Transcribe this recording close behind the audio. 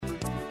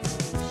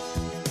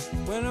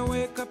when I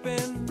wake up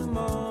in the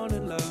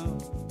morning,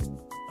 love.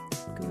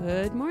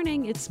 Good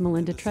morning. It's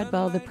Melinda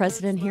Treadwell, the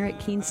president here at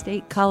Keene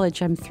State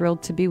College. I'm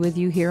thrilled to be with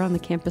you here on the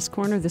Campus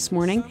Corner this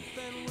morning.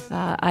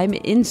 I'm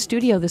in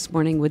studio this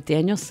morning with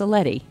Daniel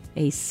Saletti,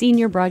 a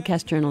senior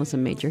broadcast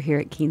journalism major here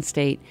at Keene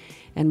State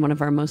and one of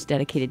our most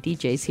dedicated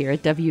DJs here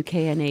at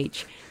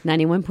WKNH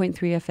 91.3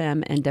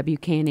 FM and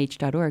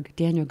WKNH.org.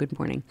 Daniel, good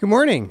morning. Good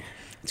morning.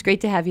 It's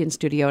great to have you in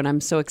studio, and I'm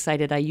so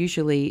excited. I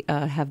usually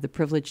have the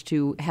privilege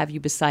to have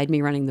you beside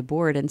me running the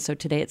board, and so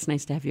today it's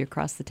nice to have you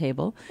across the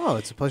table. Oh,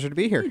 it's a pleasure to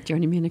be here.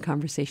 Joining me in a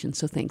conversation,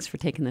 so thanks for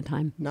taking the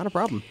time. Not a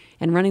problem.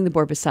 And running the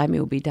board beside me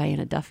will be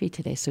Diana Duffy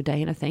today. So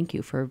Diana, thank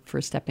you for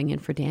stepping in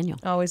for Daniel.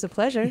 Always a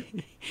pleasure.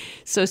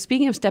 So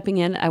speaking of stepping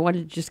in, I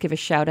wanted to just give a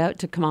shout out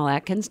to Kamal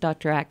Atkins.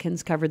 Dr.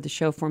 Atkins covered the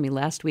show for me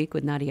last week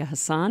with Nadia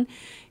Hassan,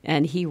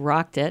 and he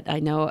rocked it. I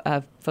know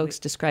folks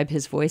describe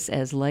his voice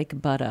as like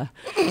butter.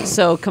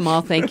 So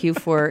Kamal, thank you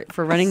for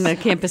running the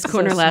Campus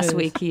Corner last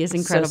week. He is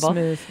incredible. So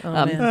smooth.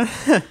 Oh,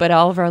 man. But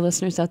all of our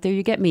listeners out there,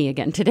 you get me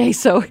again today.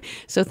 So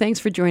thanks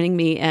for joining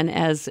me. And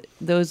as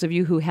those of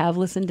you who have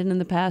listened in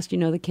the past, you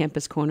know the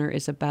Campus Corner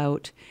is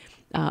about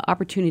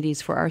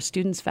opportunities for our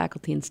students,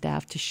 faculty, and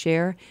staff to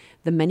share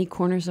the many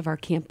corners of our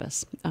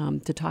campus,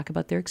 to talk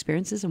about their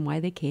experiences and why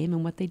they came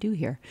and what they do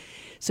here.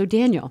 So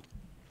Daniel,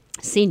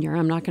 senior,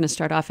 I'm not going to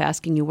start off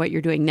asking you what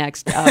you're doing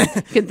next.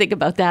 You can think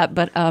about that.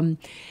 But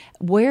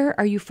where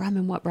are you from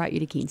and what brought you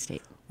to Keene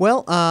State?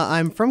 Well,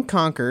 I'm from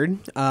Concord,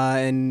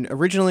 and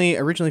originally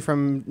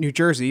from New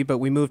Jersey, but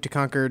we moved to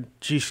Concord,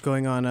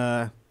 going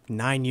on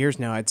 9 years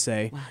now, I'd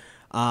say.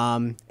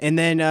 Wow. And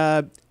then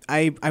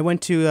I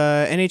went to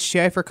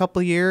NHTI for a couple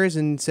of years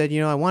and said,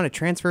 I want to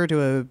transfer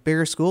to a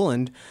bigger school.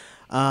 And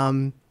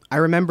I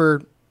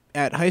remember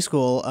at high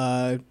school,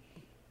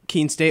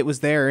 Keene State was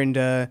there, and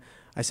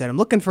I said, I'm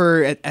looking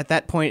for, at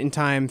that point in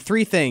time,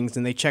 3 things.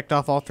 And they checked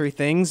off all 3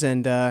 things,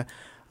 and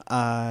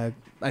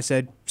I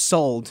said,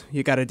 sold,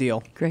 you got a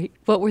deal. Great.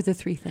 What were the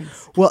 3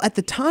 things? Well, at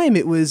the time,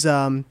 it was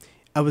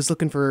I was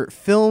looking for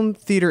film,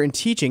 theater, and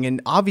teaching,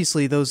 and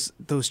obviously those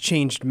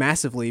changed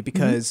massively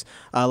because,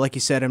 like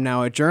you said, I'm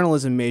now a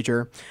journalism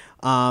major.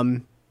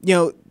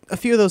 A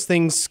few of those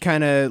things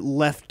kind of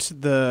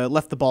left the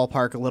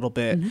ballpark a little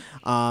bit.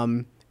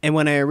 And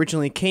when I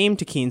originally came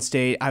to Keene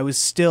State, I was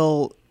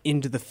still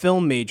into the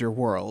film major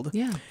world.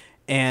 Yeah.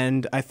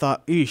 And I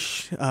thought,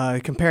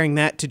 comparing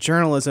that to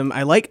journalism,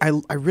 I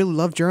really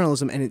love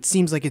journalism, and it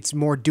seems like it's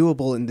more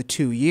doable in the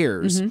 2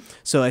 years.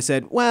 So I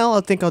said, well,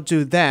 I think I'll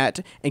do that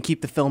and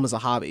keep the film as a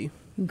hobby.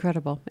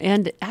 Incredible.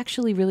 And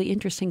actually really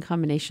interesting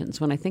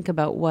combinations. When I think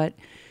about what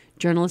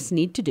journalists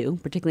need to do,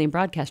 particularly in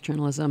broadcast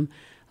journalism,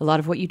 a lot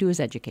of what you do is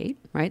educate,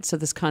 right? So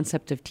this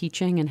concept of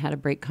teaching and how to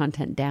break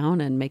content down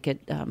and make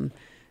it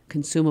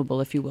consumable,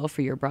 if you will,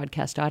 for your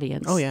broadcast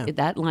audience. Oh, yeah.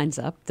 That lines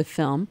up the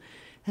film.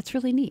 That's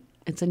really neat.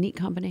 It's a neat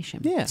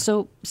combination. Yeah.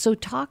 So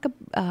talk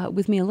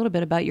with me a little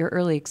bit about your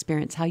early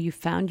experience, how you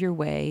found your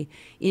way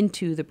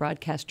into the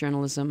broadcast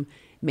journalism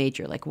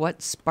major. Like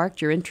what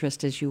sparked your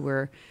interest as you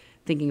were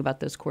thinking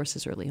about those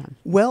courses early on?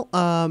 Well,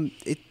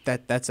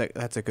 that's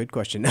a good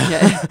question.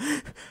 Yeah.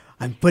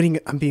 I'm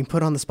being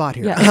put on the spot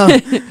here. Yeah.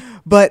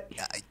 But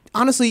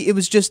honestly, it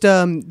was just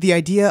the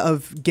idea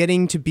of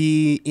getting to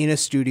be in a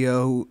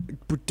studio,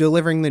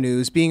 delivering the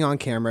news, being on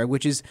camera,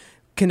 which is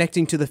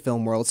connecting to the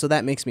film world, so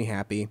that makes me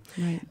happy.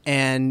 Right.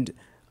 And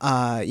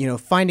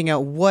finding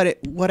out what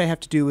I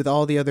have to do with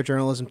all the other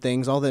journalism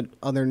things, all the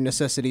other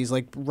necessities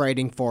like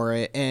writing for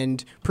it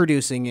and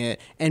producing it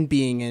and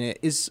being in it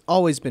is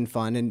always been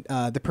fun. And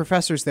the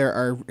professors there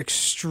are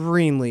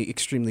extremely,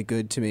 extremely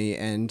good to me,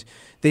 and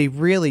they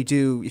really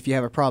do. If you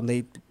have a problem,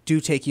 they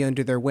do take you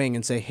under their wing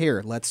and say,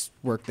 "Here, let's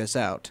work this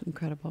out."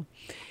 Incredible.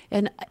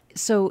 And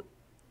so,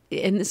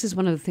 and this is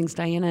one of the things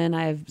Diana and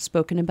I have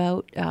spoken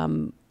about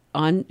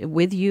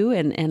with you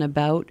and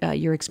about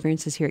your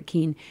experiences here at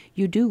Keene.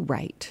 You do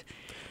write,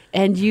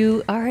 and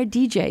you are a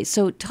DJ.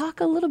 So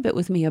talk a little bit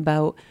with me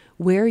about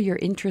where your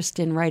interest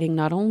in writing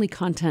not only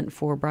content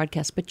for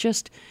broadcast, but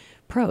just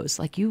prose.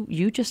 Like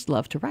you just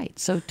love to write.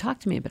 So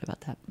talk to me a bit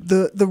about that.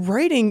 The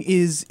writing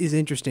is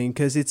interesting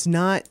because it's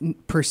not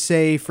per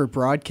se for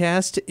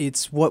broadcast.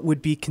 It's what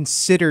would be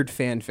considered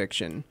fan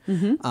fiction.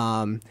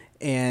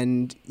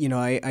 And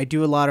I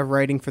do a lot of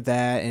writing for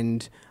that,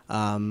 and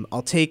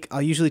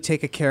I'll usually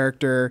take a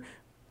character,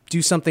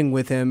 do something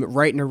with him,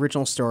 write an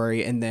original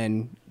story, and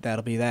then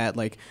that'll be that.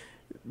 Like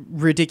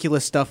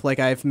ridiculous stuff like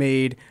I've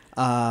made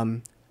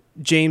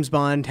James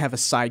Bond have a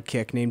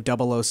sidekick named 00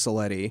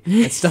 Saletti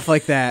and stuff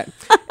like that.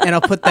 And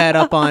I'll put that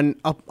up on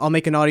I'll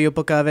make an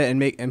audiobook of it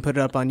and put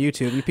it up on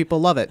YouTube, and people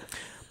love it.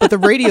 But the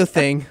radio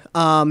thing,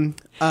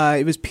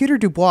 it was Peter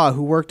Dubois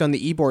who worked on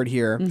the e-board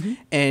here,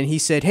 and he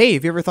said, "Hey,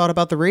 have you ever thought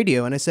about the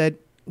radio?" And I said,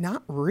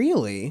 "Not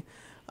really."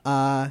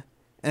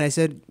 And I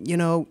said,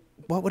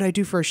 what would I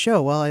do for a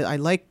show? Well, I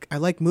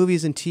like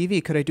movies and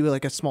TV. Could I do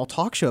like a small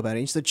talk show about it? And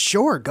he said,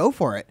 "Sure, go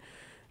for it."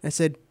 And I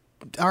said,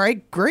 "All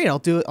right, great. I'll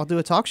do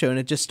a talk show." And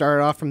it just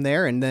started off from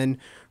there. And then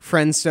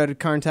friends started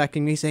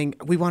contacting me saying,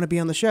 "We want to be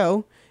on the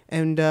show."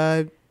 And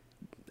the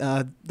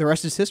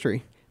rest is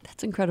history.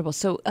 That's incredible.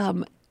 So,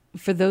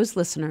 for those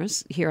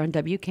listeners here on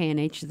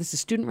WKNH, this is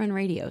student-run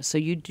radio. So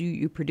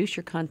you produce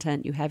your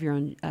content, you have your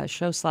own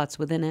show slots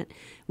within it.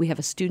 We have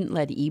a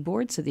student-led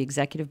e-board, so the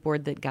executive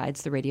board that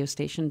guides the radio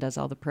station does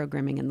all the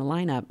programming and the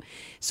lineup.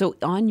 So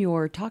on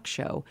your talk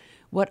show,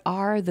 what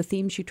are the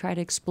themes you try to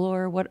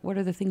explore? What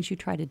are the things you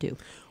try to do?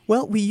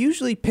 Well, we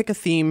usually pick a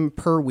theme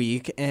per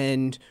week,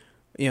 and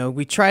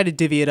we try to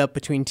divvy it up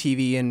between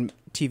TV and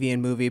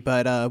movie,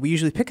 but we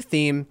usually pick a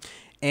theme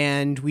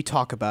and we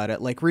talk about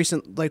it. Like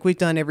we've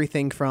done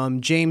everything from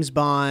James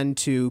Bond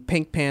to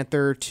Pink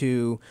Panther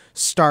to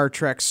Star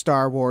Trek,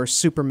 Star Wars,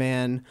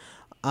 Superman.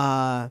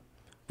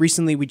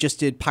 Recently, we just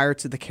did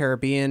Pirates of the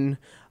Caribbean,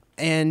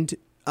 and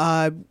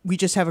we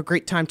just have a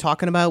great time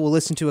talking about it. We'll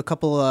listen to a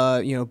couple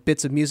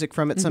bits of music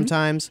from it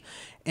sometimes,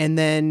 and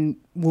then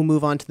we'll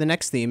move on to the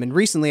next theme. And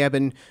recently I've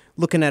been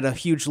looking at a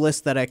huge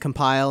list that I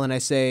compile, and I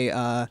say,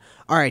 all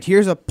right,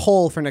 here's a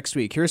poll for next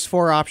week. Here's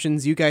 4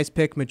 options. You guys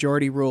pick,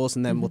 majority rules,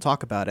 and then we'll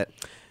talk about it.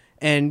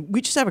 And we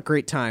just have a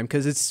great time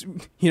because it's,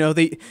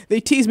 they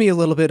tease me a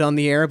little bit on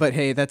the air, but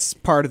hey, that's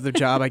part of the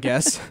job, I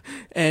guess.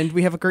 And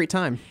we have a great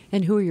time.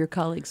 And who are your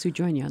colleagues who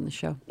join you on the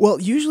show?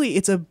 Well, usually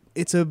it's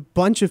a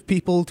bunch of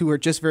people who are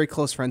just very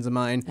close friends of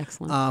mine.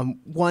 Excellent.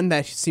 One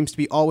that seems to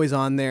be always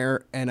on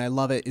there, and I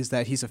love it, is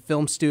that he's a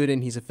film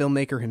student. He's a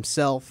filmmaker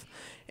himself.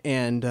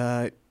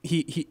 And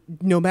he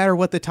no matter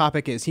what the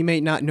topic is, he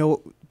may not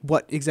know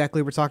what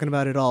exactly we're talking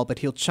about at all, but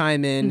he'll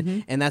chime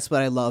in, and that's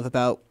what I love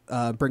about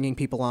bringing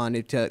people on.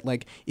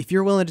 If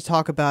you're willing to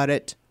talk about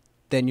it,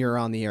 then you're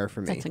on the air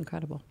for me. That's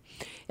incredible.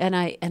 And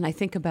I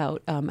think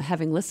about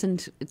having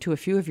listened to a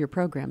few of your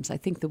programs. I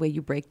think the way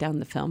you break down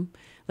the film,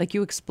 like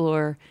you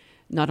explore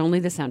not only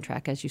the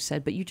soundtrack, as you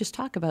said, but you just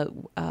talk about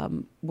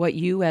what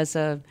you as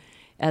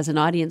an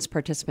audience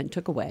participant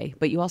took away,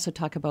 but you also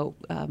talk about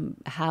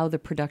how the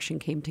production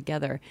came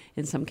together.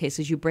 In some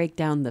cases, you break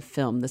down the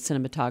film, the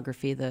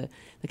cinematography, the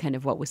kind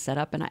of what was set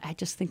up. And I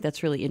just think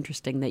that's really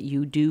interesting that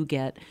you do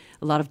get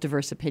a lot of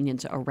diverse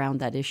opinions around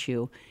that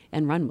issue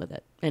and run with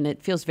it. And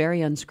it feels very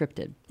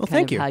unscripted. Well,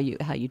 thank you. How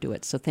you do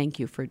it. So thank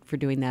you for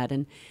doing that.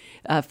 And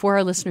for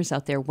our listeners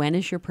out there, when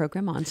is your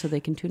program on so they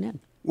can tune in?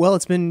 Well,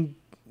 it's been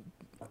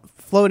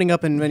floating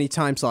up in many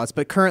time slots,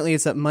 but currently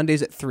it's at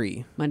Mondays at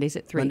 3. Mondays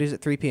at 3. Mondays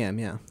at 3 p.m.,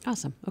 yeah.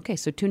 Awesome. Okay,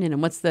 so tune in.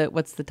 And what's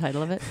the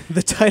title of it?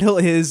 The title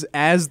is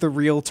As the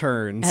Reel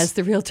Turns. As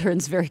the Reel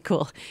Turns. Very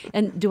cool.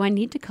 And do I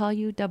need to call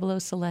you 00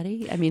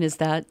 Saletti? I mean, is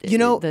that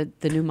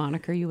the new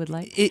moniker you would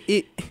like?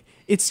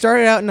 It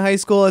started out in high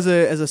school as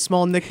a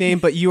small nickname,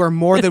 but you are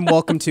more than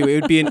welcome to. It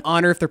would be an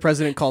honor if the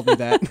president called me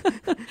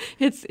that.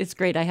 It's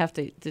great. I have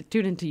to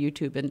tune into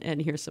YouTube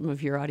and hear some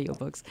of your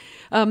audiobooks.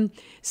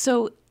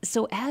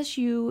 So as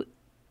you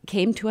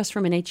came to us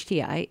from an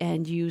HTI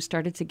and you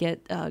started to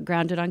get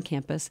grounded on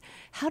campus,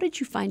 how did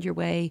you find your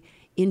way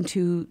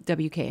into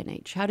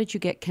WKNH? How did you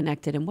get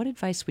connected, and what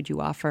advice would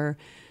you offer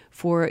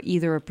for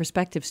either a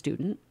prospective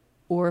student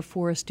or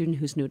for a student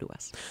who's new to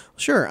us?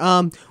 Sure.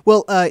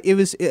 It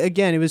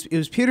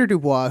was Peter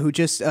Dubois who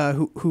just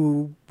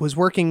who was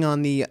working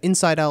on the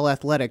Inside Owl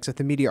Athletics at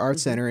the Media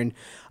Arts Center, and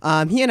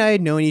he and I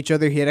had known each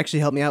other. He had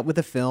actually helped me out with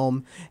a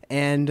film,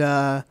 and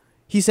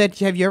he said,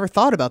 "Have you ever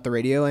thought about the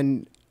radio?"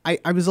 And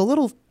I was a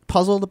little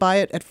puzzled by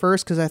it at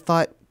first because I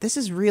thought this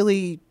is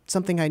really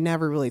something I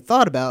never really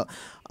thought about.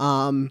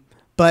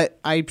 But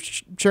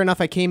sure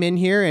enough, I came in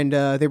here and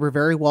they were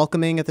very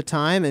welcoming at the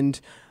time, and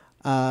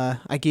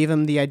I gave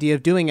them the idea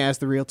of doing As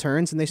the Reel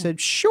Turns, and they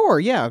said, "Sure,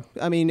 yeah.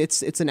 I mean,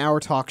 it's an hour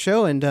talk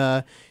show, and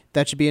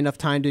that should be enough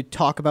time to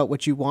talk about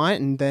what you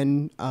want, and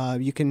then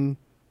you can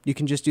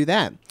just do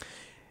that."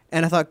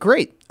 And I thought,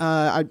 great,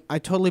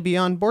 I'd totally be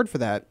on board for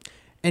that.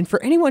 And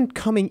for anyone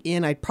coming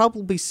in, I'd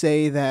probably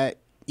say that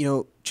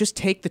just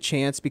take the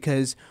chance,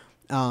 because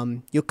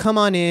you'll come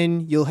on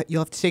in, you'll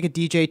have to take a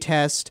DJ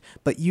test,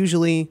 but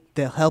usually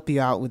they'll help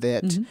you out with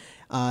it.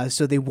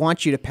 So they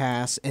want you to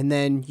pass, and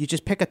then you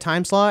just pick a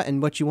time slot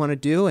and what you want to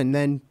do, and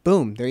then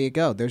boom, there you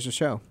go. There's a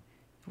show.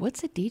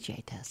 What's a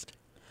DJ test?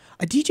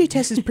 A DJ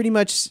test is pretty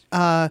much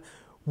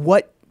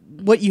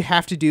what you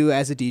have to do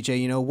as a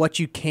DJ. What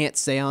you can't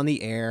say on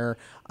the air,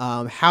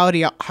 how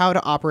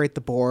to operate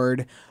the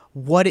board,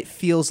 what it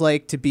feels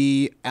like to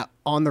be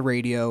on the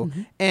radio,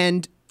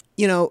 and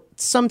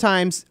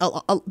sometimes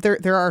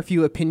there are a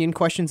few opinion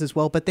questions as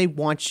well, but they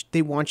want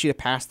you to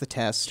pass the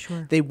test.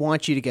 Sure. They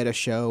want you to get a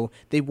show.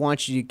 They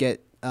want you to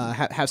get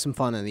have some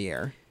fun on the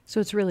air. So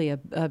it's really a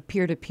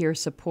peer-to-peer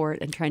support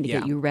and trying to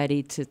get you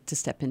ready to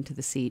step into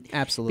the seat.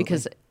 Absolutely.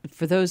 Because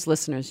for those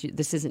listeners,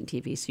 this isn't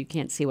TV, so you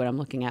can't see what I'm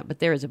looking at, but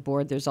there is a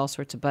board. There's all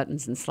sorts of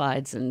buttons and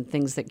slides and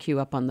things that queue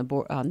up on the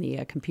board, on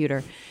the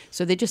computer.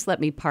 So they just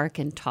let me park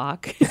and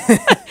talk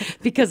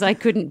because I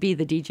couldn't be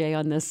the DJ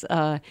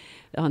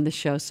on this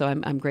show. So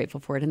I'm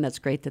grateful for it, and that's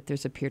great that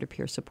there's a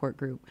peer-to-peer support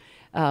group.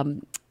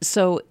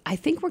 So I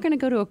think we're going to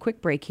go to a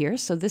quick break here.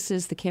 So this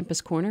is the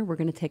Campus Corner. We're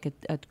going to take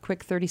a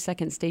quick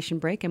 30-second station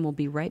break, and we'll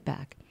be right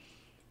back.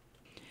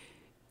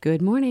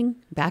 Good morning.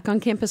 Back on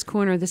Campus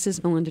Corner. This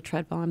is Melinda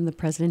Treadwell. I'm the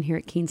president here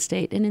at Keene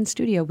State, and in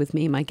studio with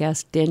me, my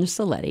guest, Daniel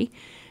Saletti,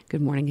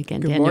 Good morning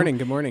again, Good Daniel. morning.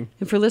 Good morning.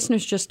 And for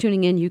listeners just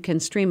tuning in, you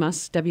can stream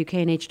us,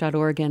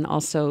 WKNH.org, and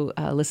also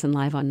listen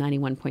live on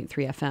 91.3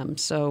 FM.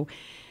 So,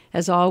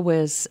 as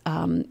always,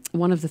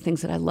 one of the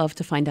things that I love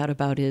to find out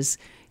about is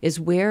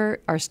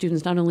where our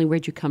students, not only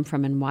where'd you come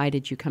from and why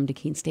did you come to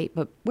Keene State,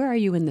 but where are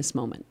you in this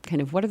moment?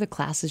 Kind of what are the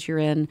classes you're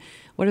in?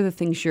 What are the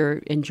things you're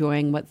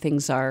enjoying? What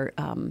things are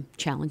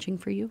challenging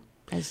for you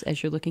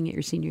as you're looking at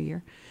your senior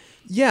year?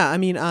 Yeah, I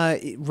mean,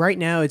 right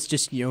now it's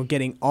just,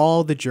 getting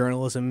all the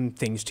journalism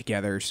things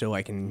together so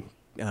I can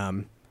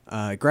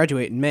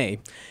graduate in May.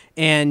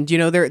 And,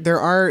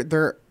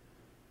 there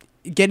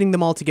getting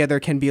them all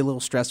together can be a little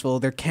stressful.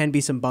 There can be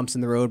some bumps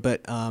in the road,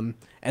 but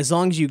as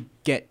long as you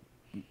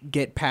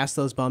get past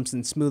those bumps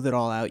and smooth it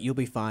all out, you'll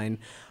be fine.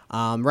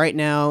 Right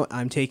now,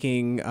 I'm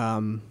taking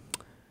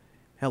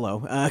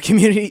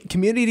community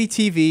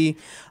TV,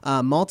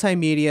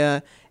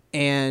 multimedia,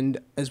 and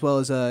as well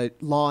as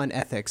law and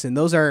ethics, and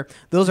those are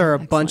a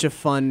bunch of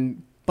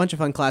fun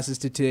classes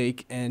to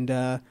take. And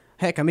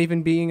heck, I'm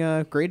even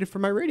being graded for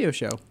my radio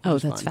show. Oh,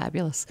 that's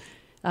fabulous.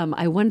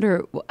 I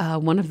wonder,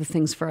 one of the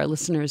things for our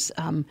listeners,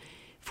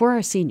 for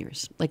our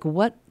seniors, like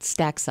what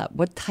stacks up?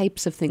 What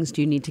types of things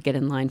do you need to get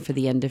in line for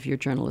the end of your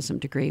journalism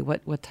degree?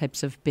 What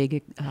types of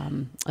big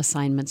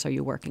assignments are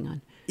you working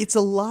on? It's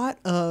a lot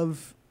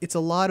of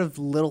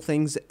little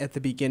things at the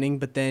beginning,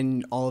 but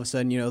then all of a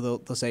sudden, they'll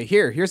say,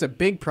 here's a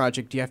big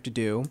project you have to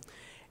do.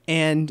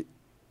 And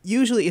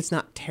usually it's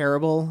not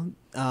terrible.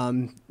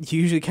 You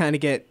usually kind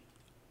of get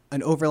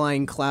an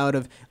overlying cloud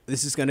of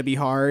this is going to be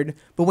hard.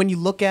 But when you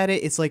look at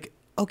it, it's like,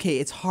 okay,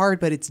 it's hard,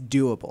 but it's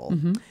doable.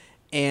 Mm-hmm.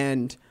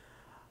 And,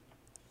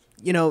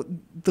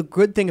 the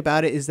good thing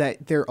about it is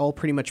that they're all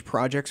pretty much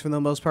projects for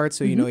the most part.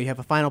 So, you have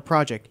a final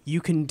project.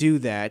 You can do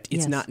that.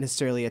 It's not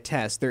necessarily a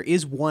test. There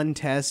is one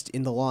test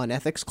in the law and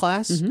ethics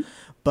class,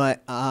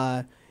 but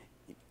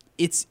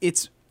it's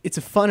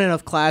a fun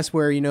enough class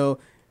where,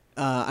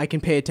 I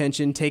can pay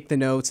attention, take the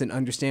notes, and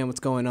understand what's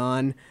going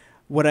on.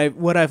 What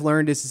I've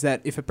learned is that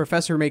if a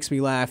professor makes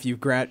me laugh, you've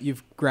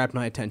grabbed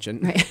my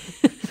attention. Right.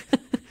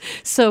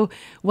 So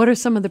what are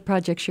some of the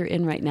projects you're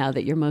in right now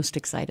that you're most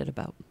excited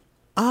about?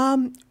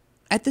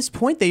 At this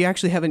point, they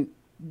actually haven't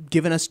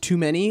given us too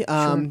many.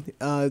 Sure.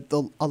 A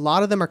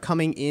lot of them are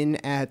coming in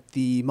at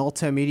the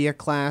multimedia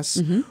class,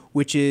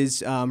 which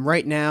is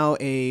right now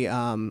a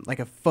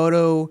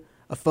photo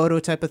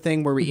type of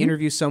thing where we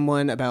interview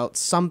someone about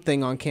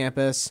something on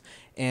campus,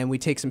 and we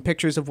take some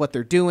pictures of what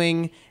they're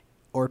doing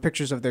or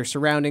pictures of their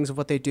surroundings of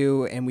what they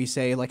do, and we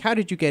say, like, how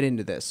did you get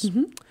into this?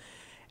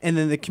 And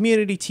then the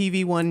community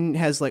TV one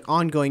has like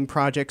ongoing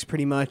projects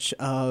pretty much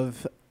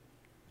of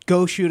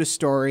go shoot a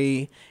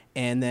story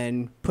and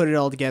then put it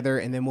all together,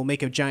 and then we'll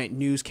make a giant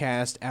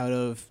newscast out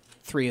of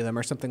 3 of them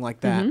or something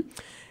like that.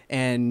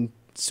 And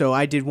so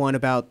I did one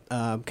about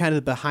kind of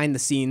the behind the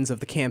scenes of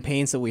the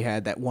campaigns that we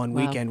had that one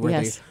weekend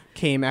where they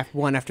came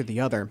one after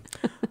the other.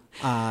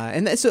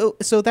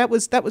 So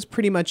that was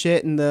pretty much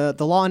it. And the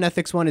law and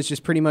ethics one is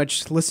just pretty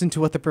much listen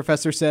to what the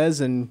professor says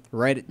and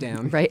write it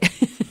down. Right.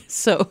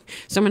 So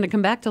I'm going to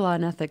come back to law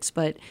and ethics,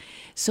 but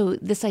so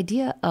this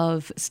idea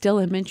of still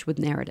image with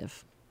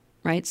narrative,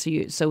 right?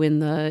 So in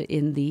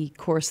the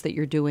course that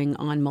you're doing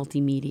on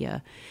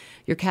multimedia,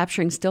 you're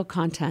capturing still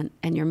content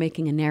and you're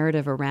making a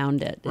narrative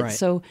around it. Right.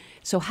 So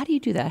how do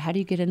you do that? How do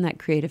you get in that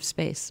creative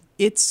space?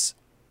 It's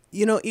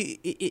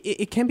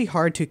it can be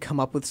hard to come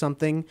up with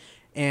something,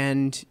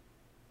 and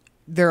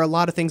there are a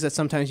lot of things that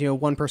sometimes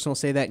one person will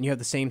say that and you have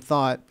the same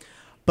thought,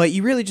 but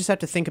you really just have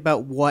to think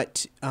about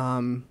what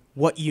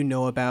you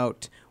know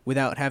about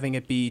without having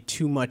it be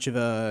too much of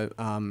a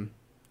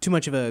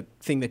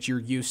thing that you're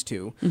used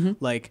to.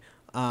 Like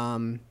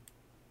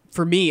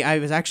for me, I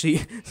was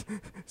actually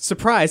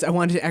surprised. I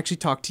wanted to actually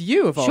talk to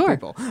you of all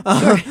people,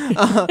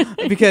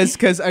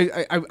 because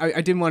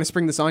I didn't want to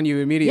spring this on you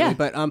immediately,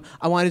 but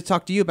I wanted to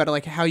talk to you about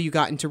like how you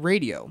got into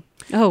radio.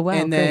 Oh wow!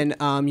 And then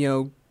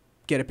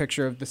get a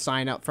picture of the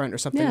sign out front or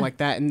something like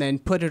that, and then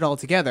put it all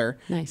together.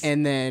 Nice.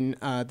 And then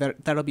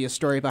that'll be a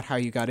story about how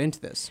you got into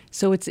this.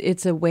 So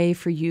it's a way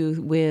for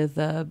you with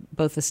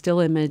both a still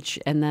image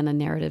and then a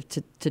narrative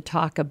to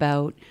talk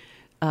about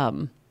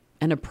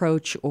an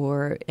approach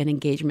or an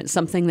engagement,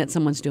 something that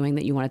someone's doing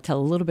that you want to tell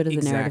a little bit of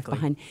the narrative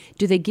behind.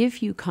 Do they give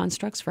you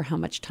constructs for how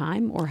much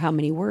time or how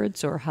many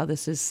words or how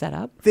this is set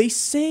up? They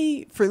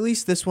say, for at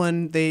least this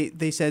one,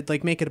 they said,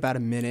 like, make it about a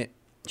minute.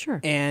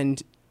 Sure.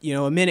 And,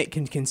 a minute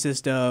can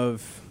consist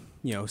of,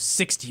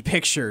 60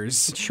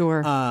 pictures.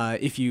 Sure.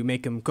 If you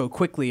make them go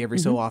quickly every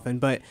so often.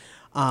 But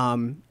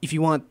if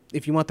you want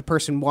the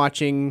person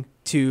watching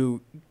to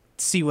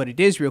see what it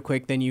is real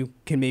quick, then you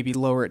can maybe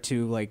lower it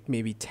to like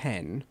maybe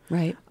 10.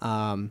 Right.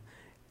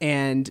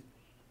 And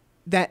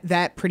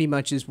that pretty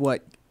much is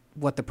what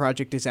the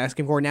project is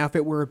asking for. Now, if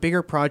it were a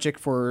bigger project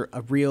for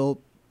a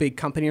real big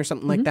company or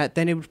something like that,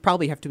 then it would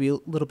probably have to be a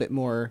little bit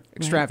more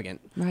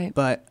extravagant. Right.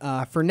 But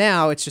for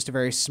now, it's just a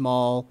very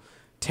small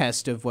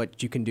test of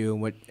what you can do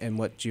and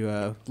what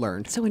you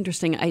learned. So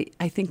interesting.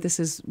 I think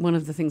this is one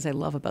of the things I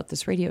love about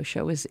this radio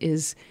show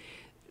is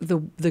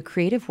the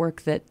creative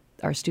work that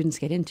our students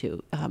get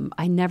into.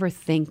 I never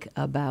think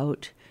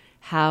about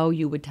how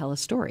you would tell a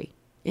story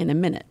in a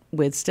minute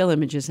with still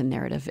images and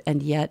narrative,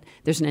 and yet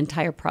there's an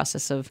entire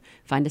process of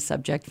find a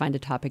subject, find a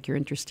topic you're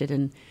interested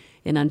in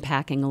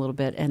unpacking a little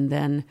bit, and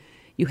then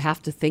you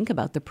have to think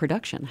about the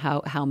production.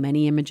 How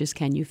many images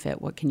can you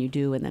fit? What can you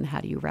do? And then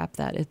how do you wrap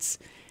that? It's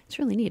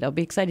really neat. I'll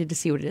be excited to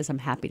see what it is. I'm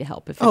happy to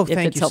help if thank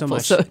it's you helpful. so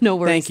much. So no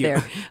worries Thank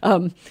you.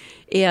 there.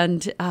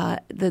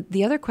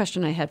 The other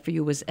question I had for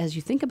you was, as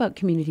you think about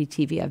community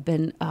TV, I've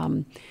been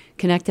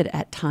connected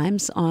at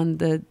times on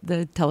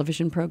the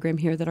television program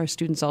here that our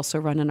students also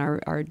run in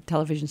our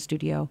television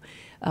studio.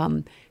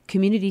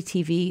 Community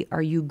TV,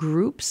 are you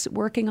groups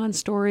working on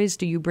stories?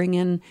 Do you bring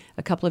in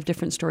a couple of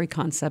different story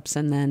concepts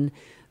and then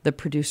the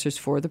producers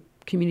for the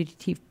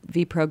community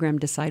TV program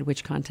decide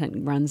which content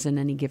runs in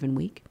any given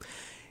week?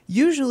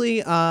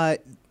 Usually,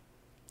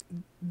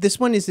 this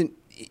one isn't.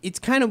 It's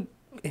hard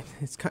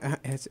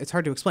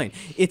to explain.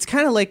 It's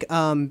kind of like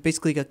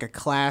basically like a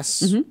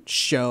class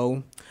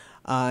show.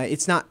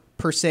 It's not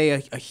per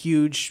se a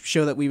huge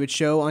show that we would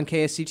show on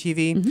KSC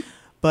TV,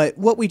 but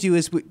what we do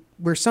is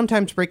we're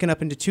sometimes breaking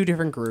up into two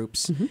different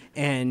groups,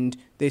 and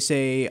they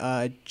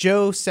say,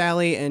 Joe,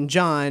 Sally, and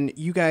John,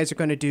 you guys are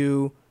going to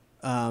do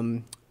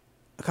a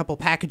couple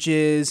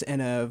packages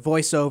and a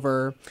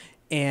voiceover,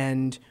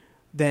 and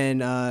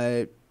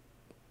then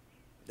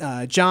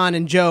John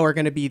and Joe are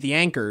going to be the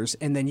anchors,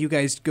 and then you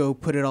guys go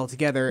put it all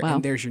together,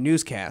 and there's your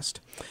newscast.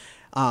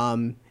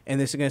 And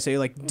this is going to say,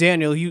 like,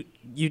 Daniel,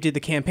 you did the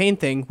campaign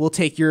thing. We'll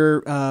take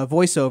your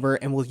voiceover,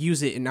 and we'll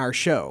use it in our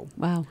show.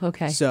 Wow,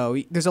 okay. So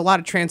there's a lot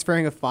of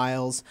transferring of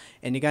files,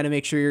 and you got to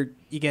make sure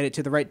you get it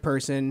to the right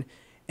person.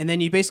 And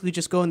then you basically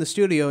just go in the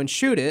studio and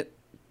shoot it,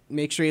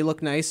 make sure you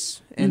look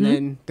nice, and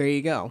then there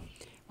you go.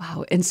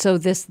 Wow. And so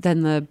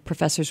then the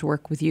professors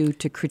work with you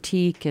to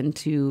critique and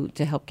to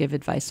help give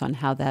advice on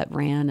how that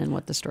ran and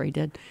what the story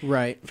did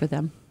for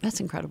them. That's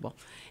incredible.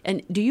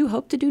 And do you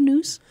hope to do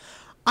news?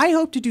 I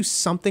hope to do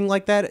something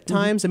like that at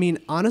times. I mean,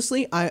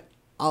 honestly,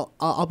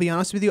 I'll be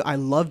honest with you. I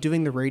love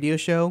doing the radio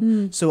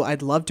show. So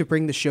I'd love to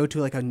bring the show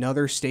to like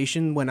another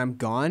station when I'm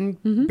gone,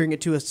 bring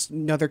it to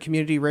another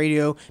community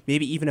radio,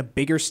 maybe even a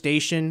bigger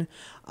station.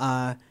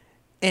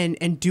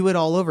 And do it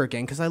all over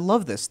again because I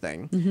love this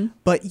thing.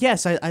 But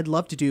yes, I'd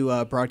love to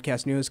do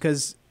broadcast news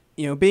because,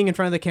 being in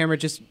front of the camera,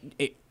 just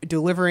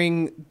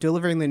delivering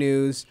the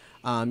news,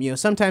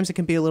 sometimes it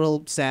can be a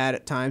little sad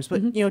at times,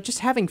 but, just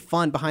having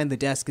fun behind the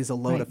desk is a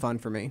load of fun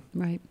for me.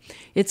 Right.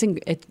 It's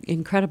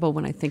incredible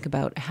when I think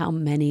about how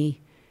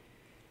many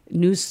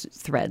news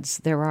threads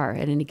there are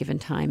at any given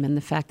time, and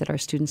the fact that our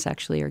students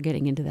actually are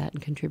getting into that and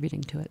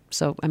contributing to it.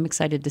 So I'm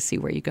excited to see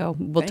where you go.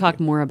 We'll talk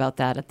more about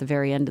that at the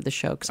very end of the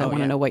show because I want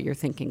to know what you're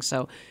thinking.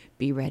 So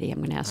be ready. I'm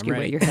going to ask you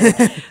where you're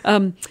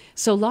headed.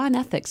 So law and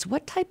ethics,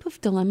 what type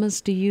of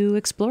dilemmas do you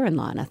explore in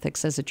law and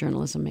ethics as a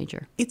journalism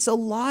major? It's a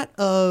lot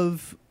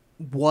of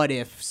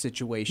what-if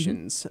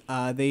situations.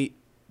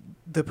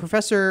 The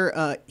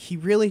professor, he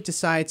really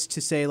decides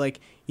to say, like,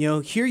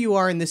 here you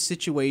are in this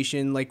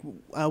situation. Like,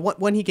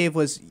 one he gave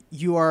was,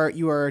 you are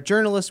a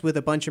journalist with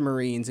a bunch of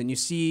Marines, and you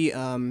see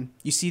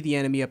the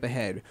enemy up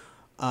ahead.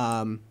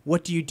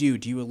 What do?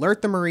 Do you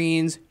alert the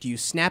Marines? Do you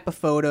snap a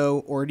photo,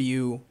 or do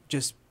you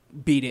just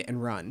beat it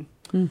and run?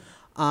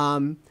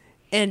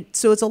 And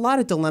so it's a lot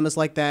of dilemmas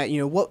like that.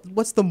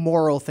 What's the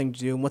moral thing to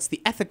do, and what's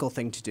the ethical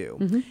thing to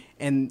do,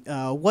 and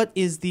what's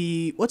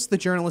the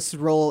journalist's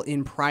role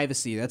in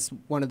privacy? That's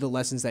one of the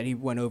lessons that he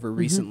went over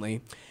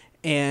recently,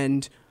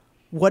 and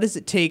what does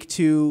it take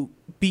to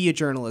be a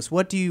journalist?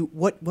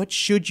 What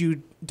should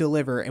you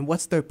deliver, and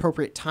what's the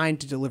appropriate time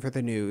to deliver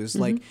the news?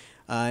 Like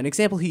an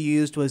example he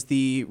used was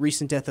the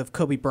recent death of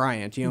Kobe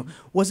Bryant.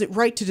 Was it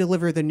right to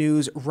deliver the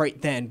news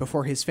right then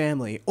before his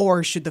family,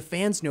 or should the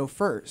fans know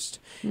first?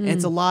 And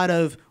it's a lot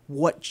of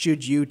what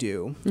should you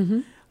do,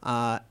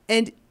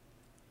 and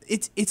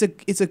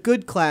it's a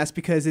good class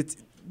because it's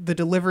the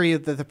delivery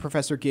that the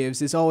professor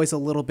gives is always a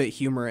little bit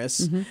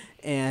humorous,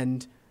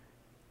 and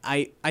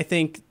I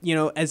think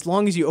as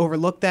long as you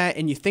overlook that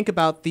and you think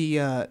about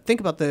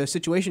the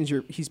situations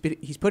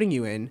he's putting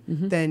you in,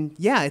 then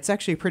it's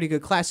actually a pretty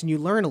good class and you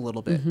learn a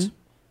little bit.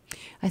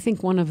 I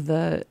think one of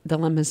the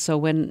dilemmas.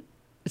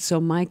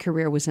 So my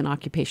career was in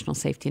occupational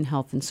safety and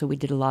health, and so we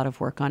did a lot of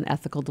work on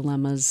ethical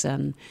dilemmas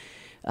and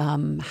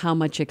how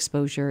much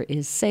exposure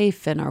is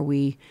safe, and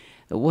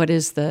what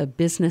is the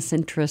business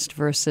interest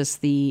versus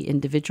the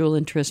individual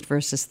interest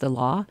versus the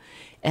law.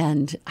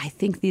 And I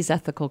think these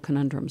ethical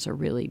conundrums are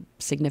really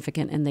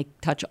significant, and they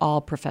touch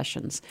all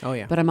professions. Oh,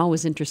 yeah. But I'm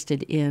always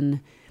interested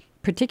in,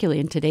 particularly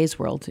in today's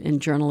world, in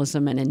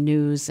journalism and in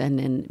news and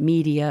in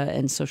media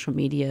and social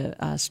media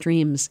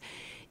streams,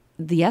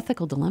 the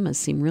ethical dilemmas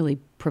seem really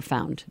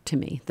profound to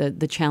me.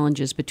 The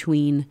challenges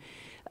between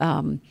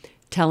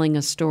telling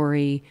a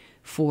story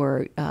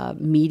for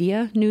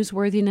media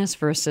newsworthiness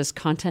versus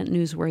content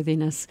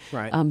newsworthiness,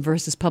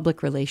 versus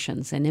public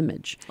relations and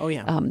image. Oh,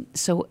 yeah.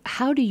 So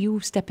how do you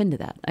step into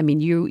that? I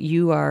mean,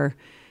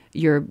 you're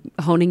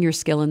honing your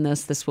skill in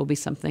this. This will be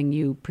something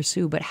you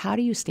pursue, but how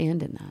do you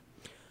stand in that?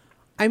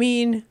 I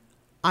mean,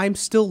 I'm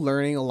still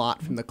learning a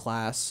lot from the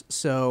class.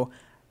 So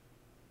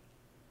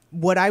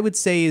what I would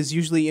say is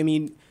usually, I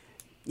mean,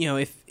 you know,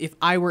 if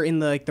I were in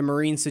the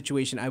Marine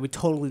situation, I would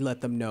totally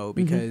let them know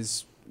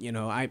because, you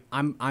know,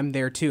 I'm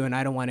there too and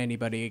I don't want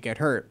anybody to get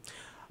hurt.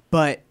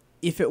 But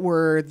if it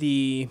were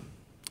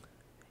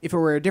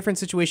a different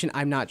situation,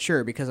 I'm not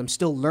sure because I'm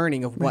still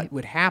learning of what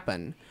would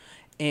happen.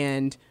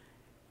 And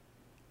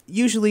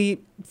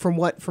usually from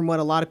what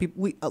a lot of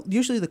people,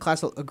 usually the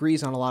class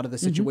agrees on a lot of the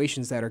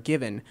situations that are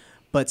given,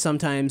 but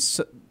sometimes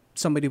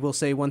somebody will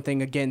say one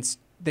thing against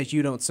that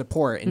you don't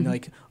support and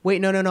like, wait,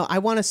 no, I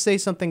want to say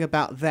something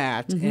about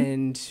that.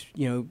 And,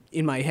 you know,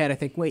 in my head, I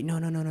think, wait, no,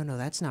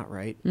 that's not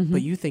right.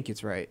 But you think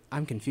it's right.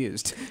 I'm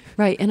confused.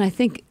 Right. And I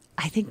think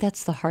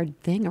that's the hard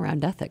thing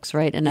around ethics,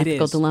 right? An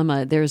ethical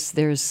dilemma.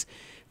 There's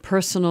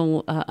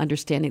personal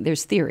understanding.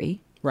 There's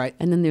theory. Right.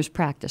 And then there's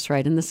practice,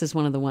 right? And this is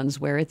one of the ones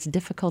where it's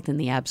difficult in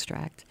the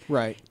abstract.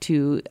 Right.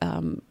 To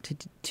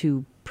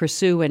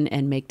pursue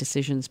and make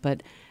decisions.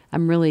 But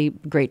I'm really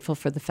grateful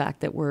for the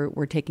fact that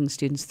we're taking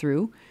students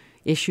through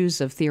issues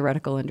of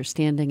theoretical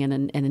understanding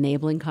and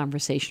enabling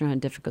conversation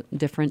around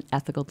different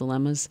ethical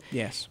dilemmas.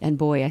 Yes. And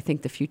boy, I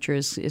think the future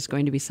is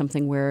going to be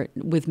something where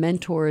with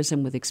mentors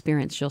and with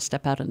experience, you'll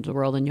step out into the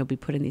world and you'll be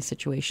put in these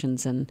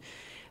situations. And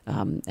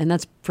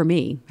that's, for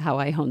me, how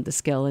I honed the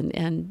skill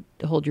and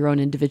hold your own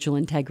individual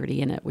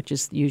integrity in it, which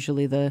is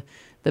usually the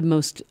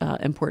most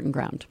important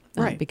ground.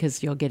 Right.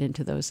 Because you'll get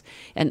into those.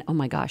 And, oh,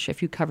 my gosh,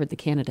 if you covered the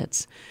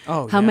candidates,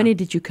 how many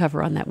did you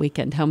cover on that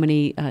weekend? How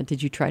many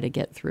did you try to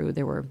get through?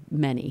 There were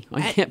many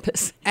on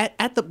campus.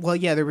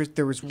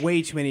 There was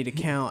way too many to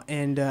count.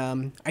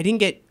 And I didn't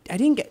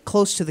get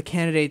close to the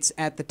candidates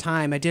at the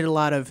time. I did a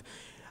lot of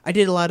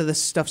the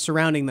stuff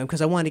surrounding them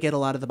because I wanted to get a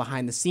lot of the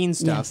behind the scenes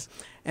stuff.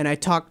 Yes. And I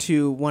talked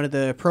to one of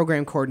the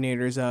program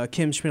coordinators,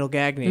 Kim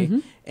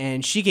Schmidl-Gagne,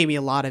 and she gave me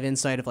a lot of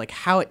insight of like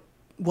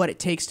what it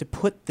takes to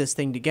put this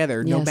thing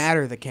together, no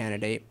matter the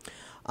candidate.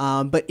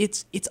 But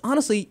it's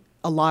honestly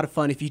a lot of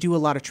fun if you do a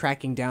lot of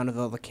tracking down of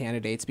all the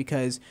candidates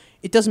because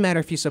it doesn't matter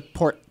if you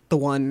support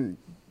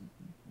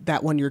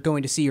that one you're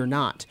going to see or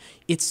not.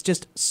 It's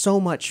just so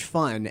much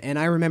fun. And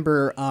I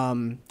remember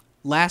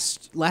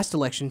last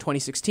election,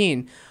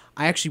 2016,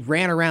 I actually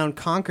ran around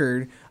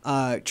Concord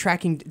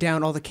tracking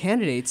down all the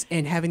candidates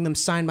and having them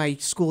sign my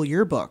school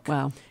yearbook.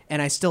 Wow. And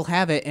I still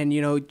have it and,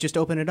 you know, just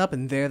open it up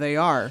and there they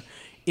are.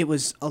 It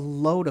was a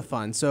load of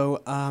fun.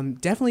 So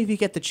definitely if you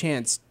get the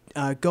chance,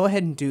 go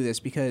ahead and do this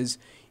because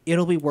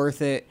it'll be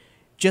worth it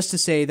just to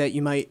say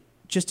you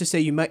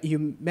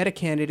met a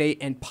candidate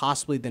and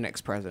possibly the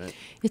next president.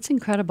 It's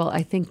incredible.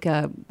 I think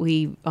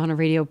we, on a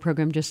radio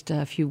program just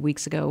a few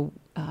weeks ago,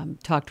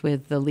 talked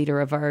with the leader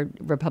of our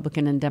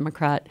Republican and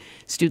Democrat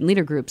student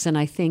leader groups. And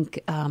I think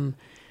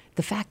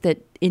the fact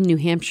that in New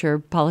Hampshire,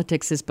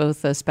 politics is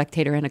both a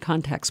spectator and a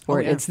contact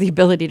sport. It's the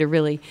ability to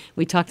really,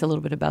 we talked a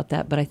little bit about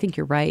that, but I think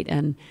you're right.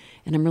 And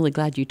I'm really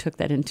glad you took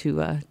that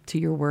into to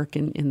your work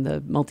in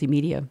the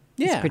multimedia.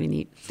 Yeah. It's pretty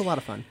neat. It's a lot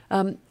of fun.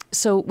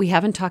 So we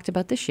haven't talked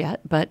about this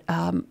yet, but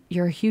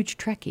you're a huge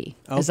Trekkie,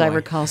 as boy. I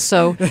recall.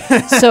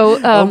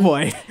 Oh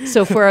boy.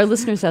 So for our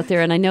listeners out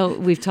there, and I know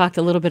we've talked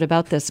a little bit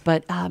about this,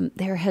 but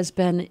there has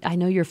been, I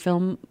know your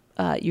film,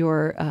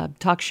 your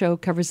talk show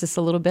covers this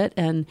a little bit,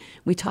 and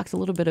we talked a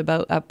little bit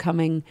about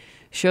upcoming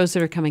shows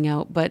that are coming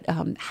out. But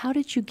how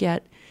did you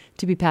get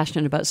to be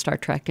passionate about Star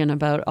Trek and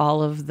about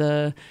all of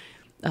the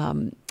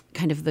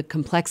kind of the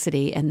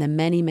complexity and the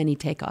many, many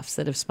takeoffs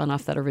that have spun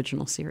off that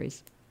original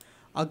series?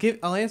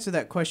 I'll answer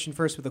that question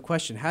first with a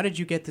question. How did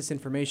you get this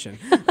information?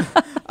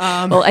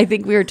 Well, I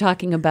think we were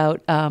talking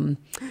about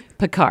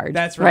Picard.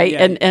 That's right.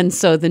 Yeah. And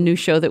so the new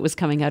show that was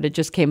coming out, it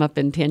just came up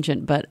in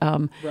tangent. But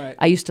right.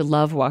 I used to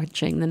love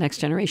watching The Next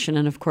Generation.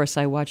 And, of course,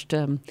 I watched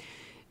the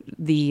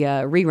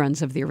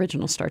reruns of the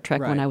original Star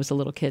Trek when I was a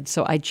little kid.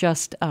 So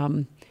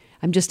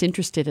I'm just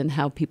interested in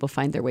how people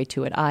find their way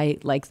to it. I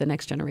like the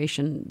Next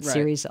Generation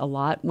series a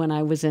lot. When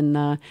I was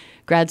in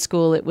grad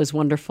school, it was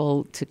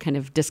wonderful to kind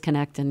of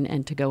disconnect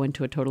and to go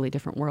into a totally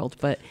different world.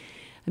 But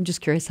I'm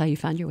just curious how you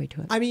found your way to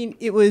it. I mean,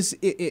 it was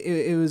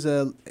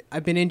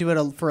I've been into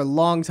it for a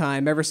long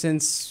time, ever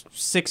since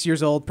 6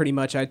 years old, pretty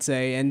much, I'd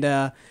say. And,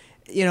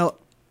 you know,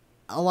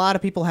 a lot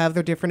of people have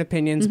their different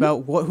opinions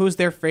about who's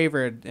their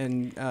favorite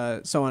and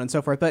so on and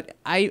so forth. But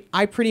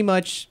I pretty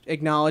much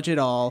acknowledge it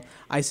all.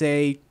 I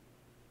say,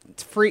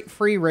 it's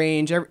free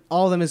range.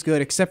 All of them is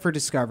good except for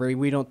Discovery.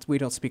 We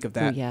don't speak of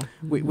that. Oh, yeah,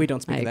 we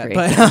don't speak of agree.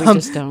 that. But we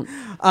just don't.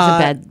 It's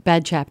a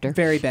bad chapter.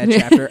 Very bad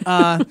chapter.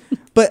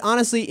 But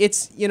honestly,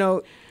 it's, you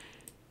know,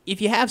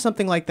 if you have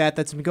something like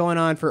that's been going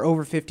on for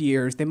over 50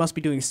 years, they must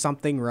be doing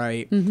something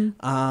right.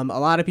 A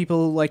lot of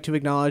people like to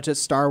acknowledge that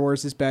Star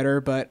Wars is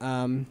better, but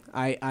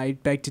I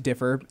beg to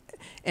differ.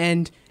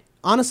 And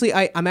honestly,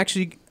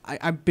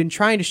 I've been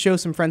trying to show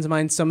some friends of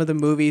mine some of the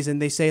movies, and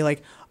they say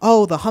like,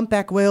 oh, the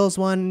Humpback Whales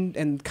one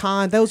and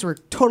Khan, those were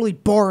totally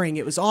boring.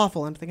 It was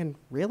awful. I'm thinking,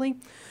 really?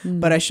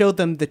 But I showed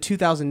them the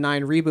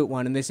 2009 reboot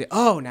one, and they say,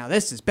 oh, now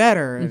this is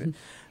better.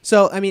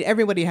 So, I mean,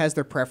 everybody has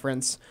their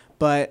preference,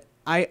 but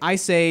I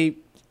say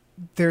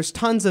there's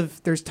tons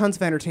of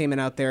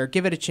entertainment out there.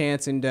 Give it a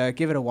chance and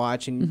give it a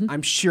watch, and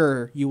I'm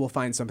sure you will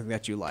find something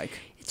that you like.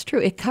 It's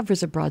true. It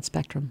covers a broad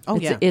spectrum. Oh,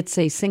 yeah. It's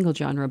a single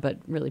genre, but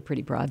really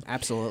pretty broad.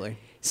 Absolutely.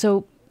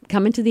 So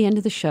coming to the end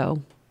of the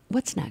show,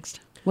 what's next?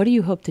 What do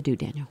you hope to do,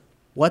 Daniel?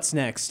 What's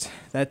next?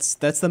 That's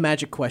the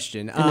magic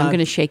question. And I'm going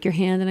to shake your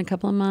hand in a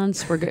couple of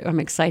months. I'm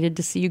excited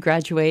to see you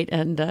graduate,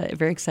 and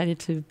very excited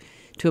to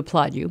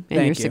applaud you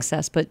and your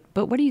success. But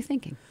what are you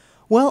thinking?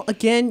 Well,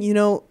 again,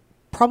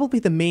 probably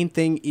the main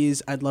thing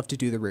is I'd love to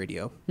do the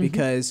radio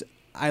because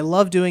I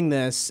love doing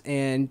this,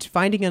 and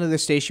finding another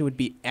station would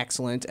be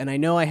excellent. And I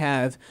know I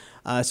have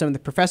some of the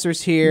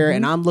professors here,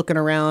 and I'm looking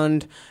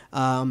around.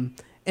 And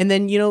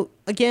then,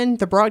 again,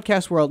 the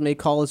broadcast world may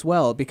call as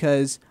well,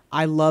 because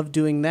I love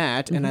doing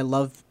that, and I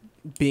love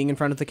being in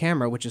front of the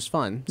camera, which is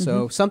fun.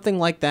 So something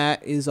like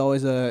that is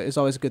always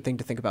a good thing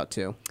to think about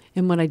too.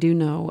 And what I do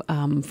know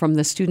from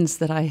the students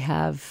that I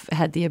have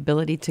had the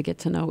ability to get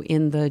to know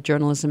in the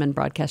journalism and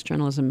broadcast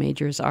journalism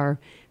majors, are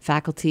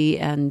faculty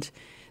and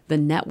the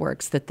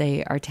networks that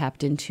they are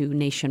tapped into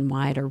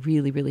nationwide are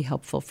really, really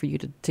helpful for you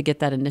to get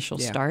that initial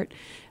start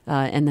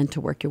and then to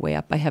work your way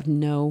up. I have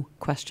no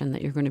question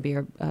that you're going to be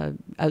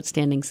an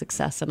outstanding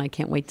success, and I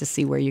can't wait to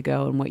see where you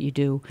go and what you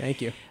do.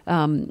 Thank you.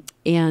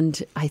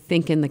 And I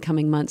think in the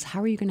coming months,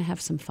 how are you going to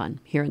have some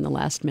fun here in the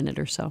last minute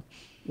or so?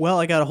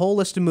 Well, I got a whole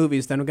list of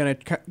movies that I'm going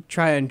to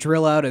try and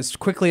drill out as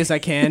quickly as I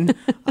can.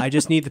 I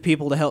just need the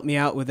people to help me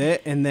out with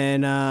it. And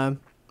then,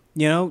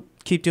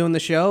 keep doing the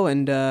show.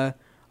 And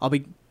I'll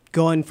be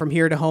going from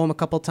here to home a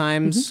couple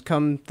times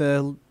come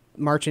the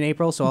March and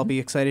April. So I'll be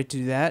excited to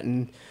do that.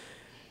 And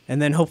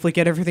then hopefully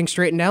get everything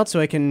straightened out so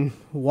I can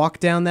walk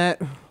down the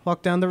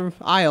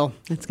aisle.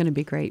 It's going to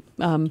be great.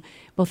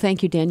 Well,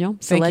 thank you, Daniel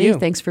Saletti. Thank you.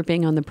 Thanks for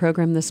being on the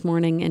program this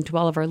morning. And to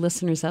all of our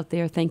listeners out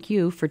there, thank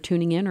you for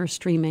tuning in or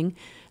streaming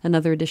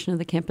another edition of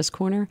the Campus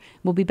Corner.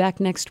 We'll be back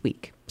next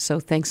week. So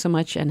thanks so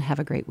much and have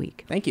a great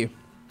week. Thank you.